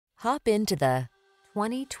Hop into the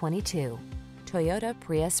 2022 Toyota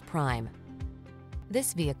Prius Prime.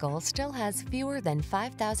 This vehicle still has fewer than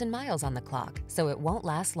 5,000 miles on the clock, so it won't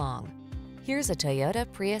last long. Here's a Toyota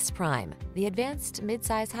Prius Prime, the advanced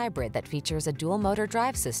midsize hybrid that features a dual-motor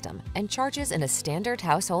drive system and charges in a standard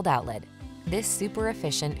household outlet. This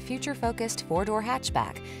super-efficient, future-focused four-door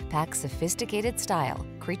hatchback packs sophisticated style,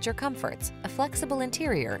 creature comforts, a flexible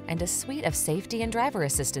interior, and a suite of safety and driver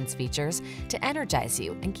assistance features to energize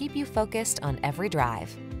you and keep you focused on every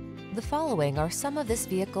drive. The following are some of this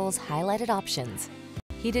vehicle's highlighted options: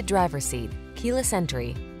 heated driver's seat, keyless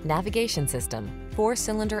entry, navigation system,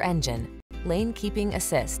 4-cylinder engine, lane keeping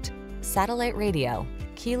assist, satellite radio,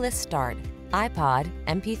 keyless start, iPod,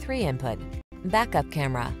 MP3 input, backup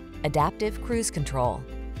camera, adaptive cruise control.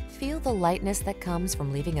 Feel the lightness that comes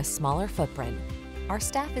from leaving a smaller footprint. Our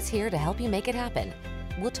staff is here to help you make it happen.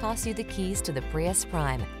 We'll toss you the keys to the Prius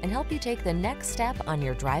Prime and help you take the next step on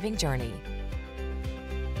your driving journey.